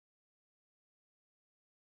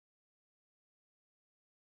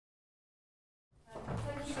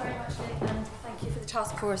Nick, and thank you for the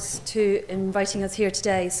task force to inviting us here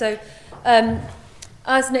today. So,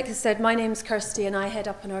 as Nick has said, my name's Kirsty and I head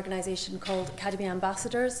up an organisation called Academy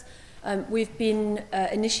Ambassadors. We've been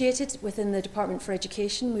initiated within the Department for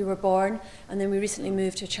Education. We were born and then we recently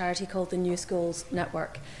moved to a charity called the New Schools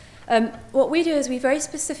Network. What we do is we very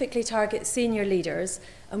specifically target senior leaders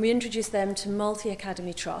and we introduce them to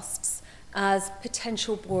multi-academy trusts as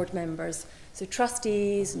potential board members. So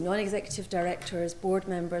trustees, non-executive directors, board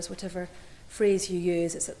members, whatever phrase you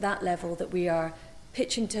use, it's at that level that we are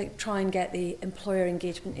pitching to try and get the employer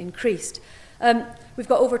engagement increased. We've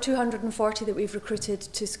got over 240 that we've recruited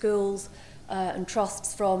to schools and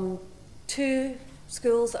trusts, from 2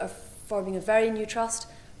 schools that are forming a very new trust,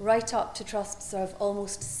 right up to trusts of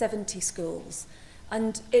almost 70 schools.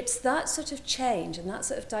 And it's that sort of change and that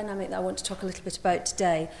sort of dynamic that I want to talk a little bit about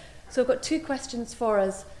today. So I've got 2 questions for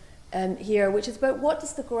us here, which is about what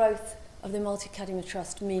does the growth of the Multi-Academy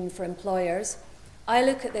Trust mean for employers? I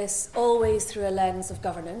look at this always through a lens of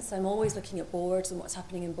governance. I'm always looking at boards and what's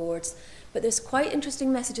happening in boards. But there's quite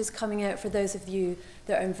interesting messages coming out for those of you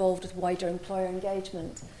that are involved with wider employer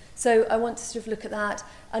engagement. So I want to sort of look at that.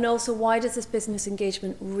 And also, why does this business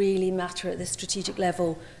engagement really matter at the strategic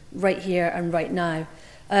level right here and right now?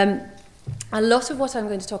 A lot of what I'm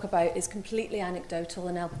going to talk about is completely anecdotal,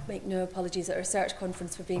 and I'll make no apologies at a research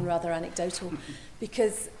conference for being rather anecdotal,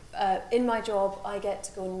 because in my job I get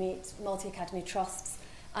to go and meet multi-academy trusts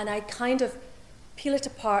and I kind of peel it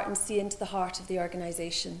apart and see into the heart of the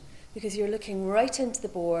organisation, because you're looking right into the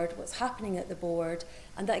board, what's happening at the board,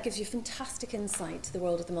 and that gives you fantastic insight to the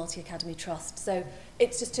world of the Multi-Academy Trust. So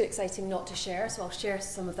it's just too exciting not to share, so I'll share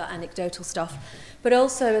some of that anecdotal stuff. But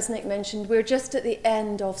also, as Nick mentioned, we're just at the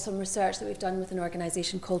end of some research that we've done with an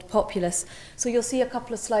organisation called Populous. So you'll see a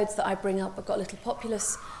couple of slides that I bring up. I've got a little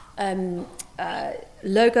Populous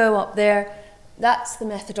logo up there. That's the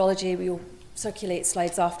methodology. We'll circulate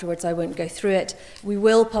slides afterwards. I won't go through it. We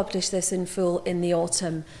will publish this in full in the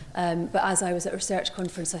autumn. But as I was at a research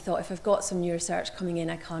conference, I thought if I've got some new research coming in,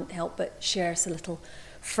 I can't help but share some little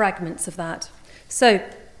fragments of that. So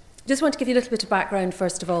just want to give you a little bit of background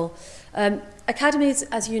first of all. Academies,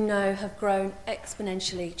 as you know, have grown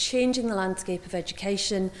exponentially, changing the landscape of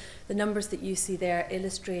education. The numbers that you see there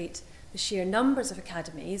illustrate the sheer numbers of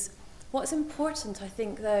academies. What's important, I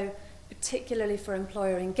think, though, particularly for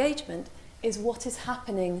employer engagement, is what is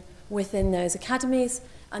happening within those academies,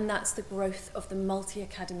 and that's the growth of the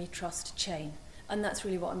multi-academy trust chain. And that's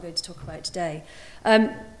really what I'm going to talk about today.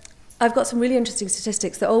 I've got some really interesting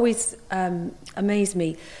statistics that always amaze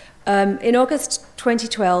me. In August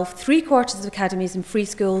 2012, 3/4 of academies and free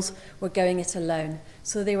schools were going it alone.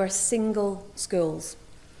 So they were single schools.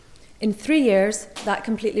 In 3 years, that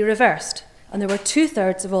completely reversed, and there were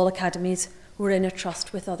 2/3 of all academies were in a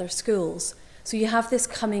trust with other schools. So you have this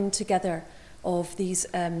coming together of these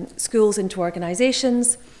schools into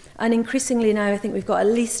organisations, and increasingly now I think we've got at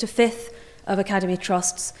least 1/5 of academy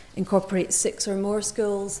trusts incorporate 6 or more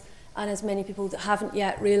schools, and as many people that haven't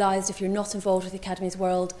yet realised, if you're not involved with the academies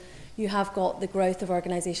world, you have got the growth of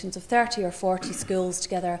organisations of 30 or 40 schools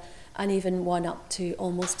together, and even one up to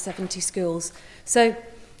almost 70 schools. So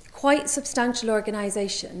quite substantial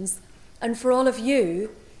organisations, and for all of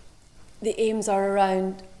you, the aims are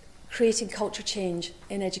around creating culture change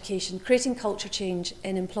in education, creating culture change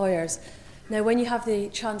in employers. Now, when you have the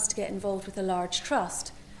chance to get involved with a large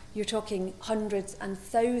trust, you're talking hundreds and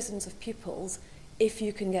thousands of pupils. If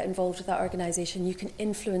you can get involved with that organisation, you can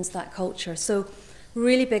influence that culture. So,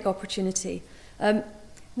 really big opportunity.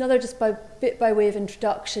 Another just bit by way of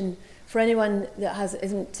introduction, for anyone that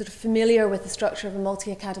isn't sort of familiar with the structure of a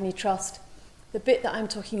multi-academy trust, the bit that I'm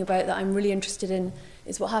talking about that I'm really interested in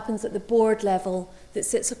is what happens at the board level that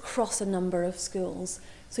sits across a number of schools.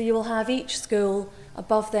 So you will have each school,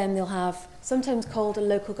 above them they'll have sometimes called a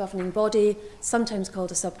local governing body, sometimes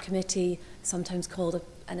called a subcommittee, sometimes called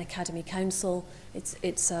an academy council.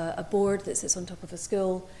 It's a board that sits on top of a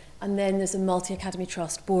school, and then there's a multi-academy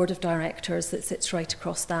trust board of directors that sits right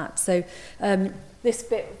across that. So this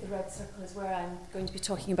bit with the red circle is where I'm going to be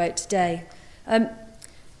talking about today.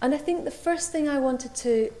 And I think the first thing I wanted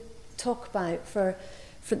to talk about for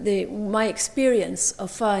my experience of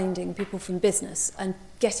finding people from business and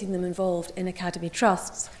getting them involved in academy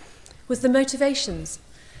trusts was the motivations.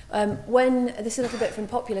 This is a little bit from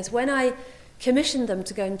Populous. When I commissioned them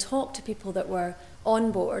to go and talk to people that were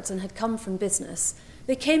on boards and had come from business,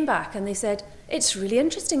 they came back and they said, "It's really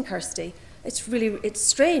interesting, Kirsty. It's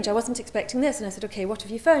strange. I wasn't expecting this." And I said, "Okay, what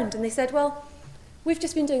have you found?" And they said, "Well, we've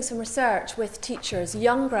just been doing some research with teachers,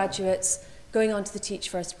 young graduates going on to the Teach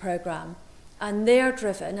First programme, and they are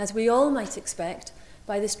driven, as we all might expect,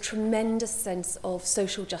 by this tremendous sense of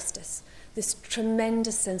social justice, this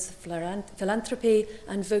tremendous sense of philanthropy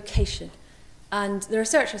and vocation. And the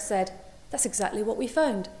researchers said, that's exactly what we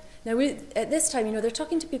found. Now, at this time, you know, they're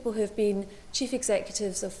talking to people who have been chief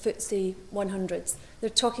executives of FTSE 100s. They're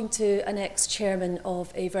talking to an ex-chairman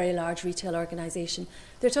of a very large retail organisation.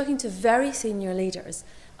 They're talking to very senior leaders,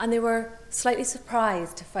 and they were slightly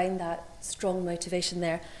surprised to find that strong motivation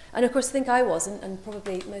there. And of course, I think I wasn't, and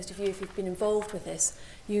probably most of you, if you've been involved with this,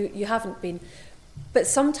 you haven't been. But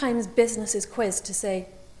sometimes business is quizzed to say,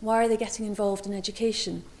 why are they getting involved in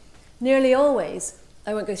education? Nearly always,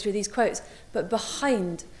 I won't go through these quotes, but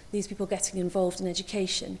behind these people getting involved in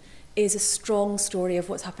education is a strong story of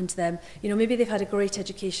what's happened to them. You know, maybe they've had a great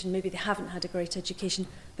education, maybe they haven't had a great education,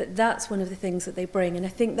 but that's one of the things that they bring. And I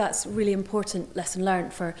think that's a really important lesson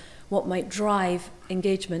learned for what might drive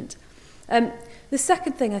engagement. The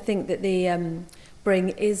second thing I think that they bring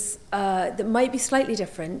is, that might be slightly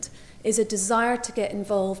different, is a desire to get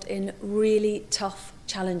involved in really tough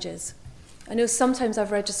challenges. I know sometimes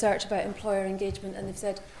I've read research about employer engagement and they've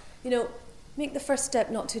said, you know, make the first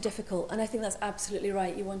step not too difficult. And I think that's absolutely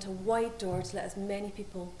right. You want a wide door to let as many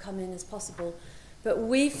people come in as possible. But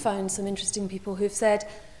we've found some interesting people who've said,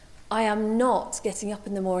 I am not getting up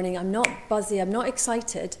in the morning, I'm not buzzy, I'm not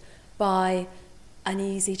excited by an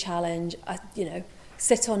easy challenge, you know,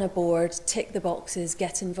 sit on a board, tick the boxes,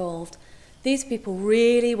 get involved. These people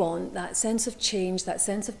really want that sense of change, that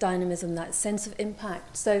sense of dynamism, that sense of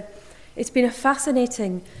impact. So it's been a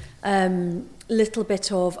fascinating little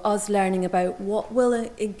bit of us learning about what will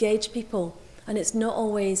engage people. And it's not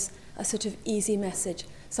always a sort of easy message.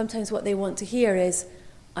 Sometimes what they want to hear is,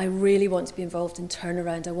 I really want to be involved in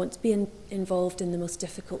turnaround. I want to be involved in the most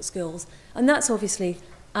difficult skills. And that's obviously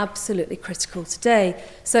absolutely critical today.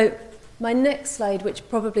 So my next slide, which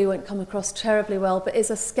probably won't come across terribly well, but is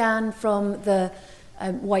a scan from the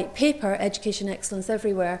white paper, Education Excellence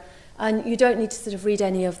Everywhere. And you don't need to sort of read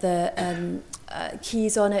any of the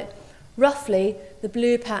keys on it. Roughly, the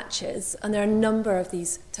blue patches, and there are a number of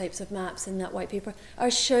these types of maps in that white paper,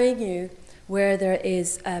 are showing you where there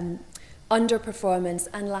is underperformance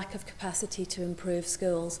and lack of capacity to improve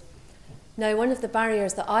skills. Now, one of the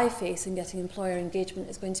barriers that I face in getting employer engagement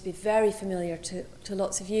is going to be very familiar to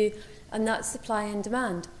lots of you, and that's supply and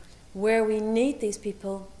demand. Where we need these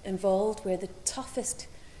people involved, where the toughest,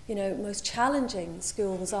 you know, most challenging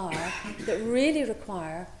schools are, that really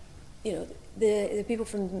require, you know, the people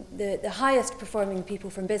from the highest performing people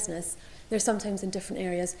from business, they're sometimes in different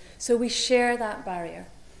areas. So we share that barrier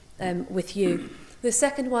with you. The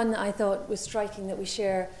second one that I thought was striking that we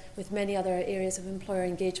share with many other areas of employer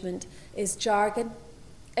engagement is jargon,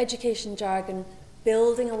 education jargon,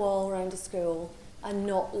 building a wall around a school and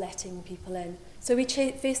not letting people in. So we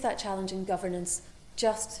face that challenge in governance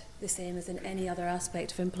just the same as in any other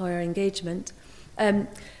aspect of employer engagement. And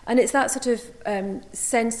it's that sort of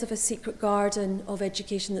sense of a secret garden of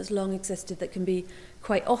education that's long existed that can be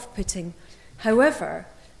quite off-putting. However,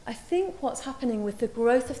 I think what's happening with the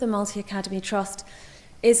growth of the Multi-Academy Trust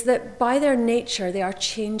is that by their nature, they are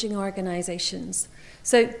changing organisations.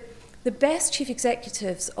 So the best chief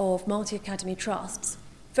executives of Multi-Academy Trusts,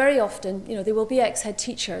 very often, you know, they will be ex-head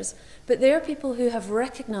teachers, but they're people who have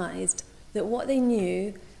recognised that what they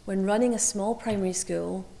knew when running a small primary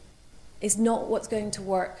school is not what's going to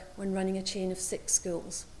work when running a chain of 6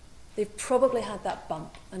 schools. They've probably had that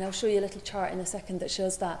bump, and I'll show you a little chart in a second that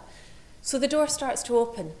shows that. So the door starts to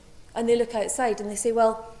open, and they look outside and they say,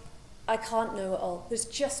 well, I can't know it all. There's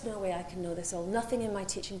just no way I can know this all. Nothing in my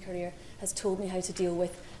teaching career has told me how to deal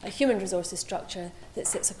with a human resources structure that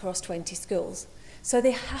sits across 20 schools. So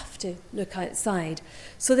they have to look outside.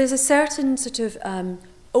 So there's a certain sort of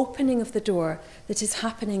opening of the door that is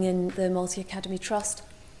happening in the Multi-Academy Trust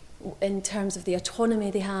in terms of the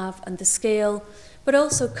autonomy they have and the scale, but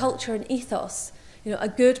also culture and ethos. You know, a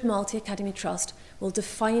good Multi-Academy Trust will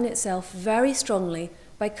define itself very strongly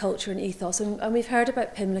by culture and ethos. And we've heard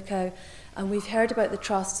about Pimlico, and we've heard about the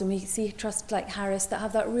trusts, and we see trusts like Harris that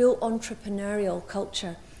have that real entrepreneurial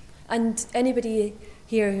culture. And anybody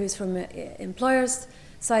here who's from an employer's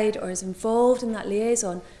side or is involved in that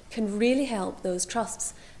liaison can really help those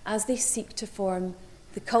trusts as they seek to form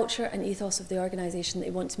the culture and ethos of the organisation that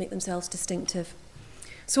they want to make themselves distinctive.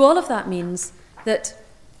 So all of that means that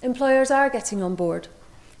employers are getting on board,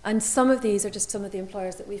 and some of these are just some of the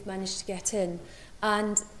employers that we've managed to get in,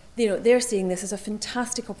 and you know, they're seeing this as a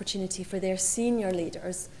fantastic opportunity for their senior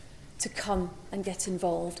leaders to come and get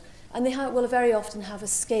involved, and they will very often have a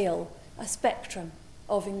scale, a spectrum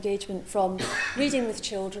of engagement from reading with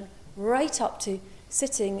children right up to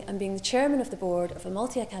sitting and being the chairman of the board of a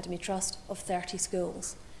Multi-Academy Trust of 30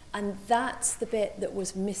 schools. And that's the bit that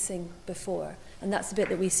was missing before, and that's the bit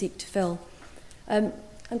that we seek to fill. I'm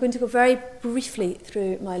going to go very briefly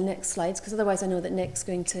through my next slides, because otherwise I know that Nick's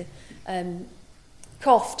going to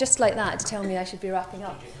cough just like that to tell me I should be wrapping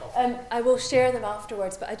up. I will share them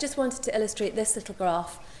afterwards, but I just wanted to illustrate this little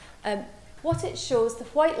graph. What it shows, the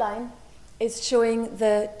white line, is showing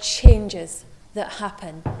the changes that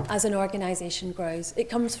happen as an organisation grows. It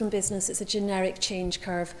comes from business, it's a generic change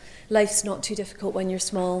curve. Life's not too difficult when you're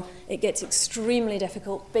small. It gets extremely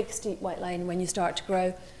difficult, big steep white line, when you start to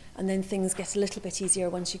grow, and then things get a little bit easier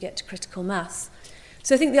once you get to critical mass.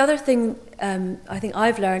 So I think the other thing I think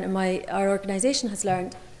I've learned, and our organisation has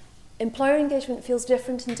learned, employer engagement feels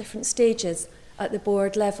different in different stages at the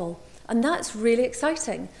board level. And that's really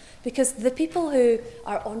exciting, because the people who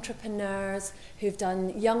are entrepreneurs,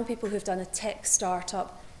 young people who've done a tech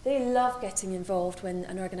startup, they love getting involved when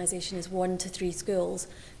an organisation is 1 to 3 schools,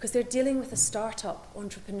 because they're dealing with a startup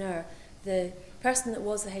entrepreneur. The person that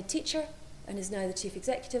was the head teacher and is now the chief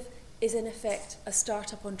executive is in effect a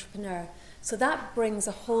startup entrepreneur. So that brings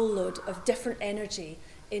a whole load of different energy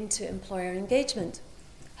into employer engagement.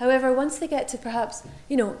 However, once they get to perhaps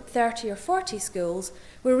 30 or 40 schools,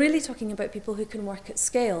 we're really talking about people who can work at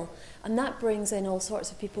scale. And that brings in all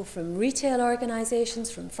sorts of people from retail organisations,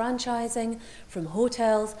 from franchising, from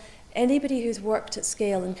hotels, anybody who's worked at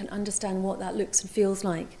scale and can understand what that looks and feels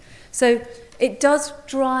like. So it does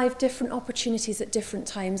drive different opportunities at different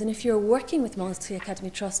times. And if you're working with multi-academy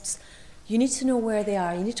trusts, you need to know where they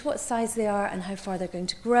are. You need to know what size they are and how far they're going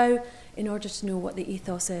to grow in order to know what the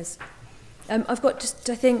ethos is. I've got just,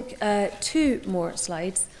 I think, 2 more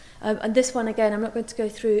slides. And this one, again, I'm not going to go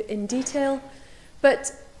through in detail,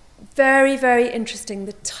 but very, very interesting.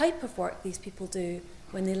 The type of work these people do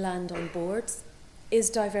when they land on boards is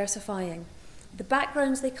diversifying. The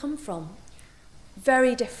backgrounds they come from,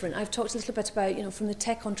 very different. I've talked a little bit about, from the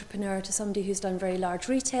tech entrepreneur to somebody who's done very large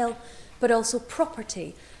retail, but also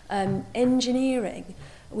property, engineering.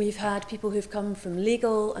 We've had people who've come from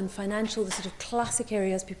legal and financial, the sort of classic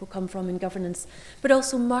areas people come from in governance, but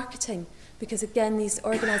also marketing, because again, these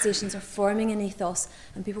organisations are forming an ethos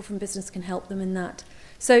and people from business can help them in that.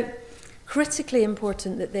 So critically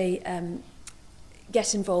important that they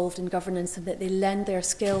get involved in governance and that they lend their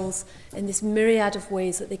skills in this myriad of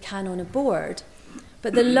ways that they can on a board.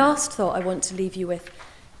 But the last thought I want to leave you with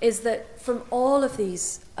is that from all of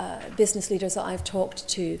these business leaders that I've talked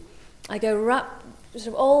to, I go sort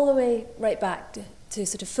of all the way right back to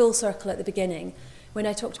sort of full circle at the beginning, when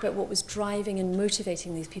I talked about what was driving and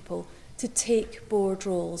motivating these people to take board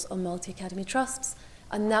roles on multi-academy trusts,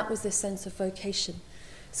 and that was this sense of vocation.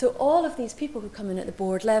 So all of these people who come in at the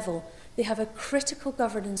board level, they have a critical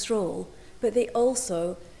governance role, but they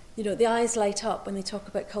also, the eyes light up when they talk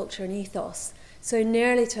about culture and ethos. So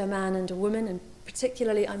nearly to a man and a woman, and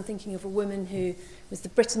particularly I'm thinking of a woman who was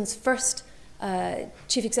Britain's first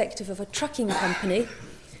chief executive of a trucking company.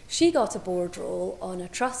 She got a board role on a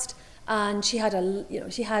trust, and she had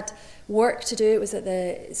she had work to do. It was at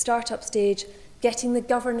the startup stage, getting the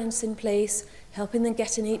governance in place, helping them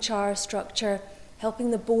get an HR structure,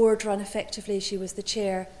 helping the board run effectively. She was the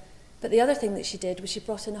chair. But the other thing that she did was she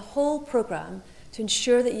brought in a whole programme to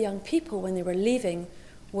ensure that young people, when they were leaving,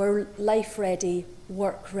 were life ready,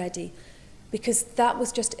 work ready, because that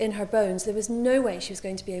was just in her bones. There was no way she was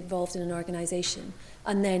going to be involved in an organisation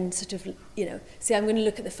and then sort of, say, I'm going to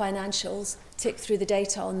look at the financials, tick through the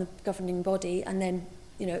data on the governing body, and then,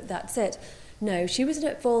 that's it. No, she was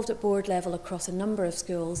involved at board level across a number of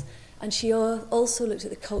schools, and she also looked at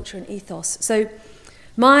the culture and ethos. So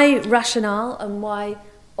my rationale and why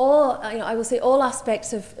I will say all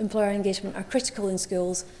aspects of employer engagement are critical in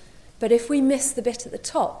schools, but if we miss the bit at the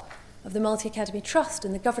top of the multi-academy trust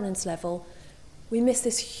and the governance level, we miss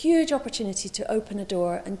this huge opportunity to open a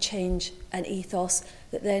door and change an ethos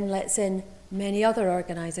that then lets in many other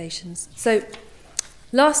organisations. So,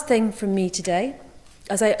 last thing from me today,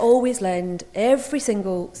 as I always lend every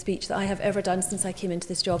single speech that I have ever done since I came into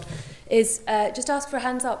this job, is just ask for a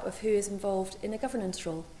hands up of who is involved in a governance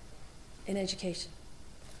role in education.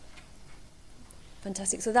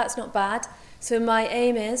 Fantastic. So that's not bad. So my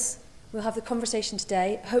aim is, we'll have the conversation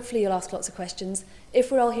today. Hopefully you'll ask lots of questions.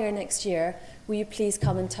 If we're all here next year, will you please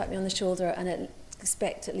come and tap me on the shoulder and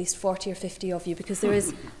expect at least 40 or 50 of you, because there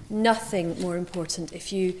is nothing more important.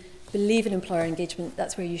 If you believe in employer engagement,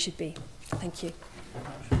 that's where you should be. Thank you.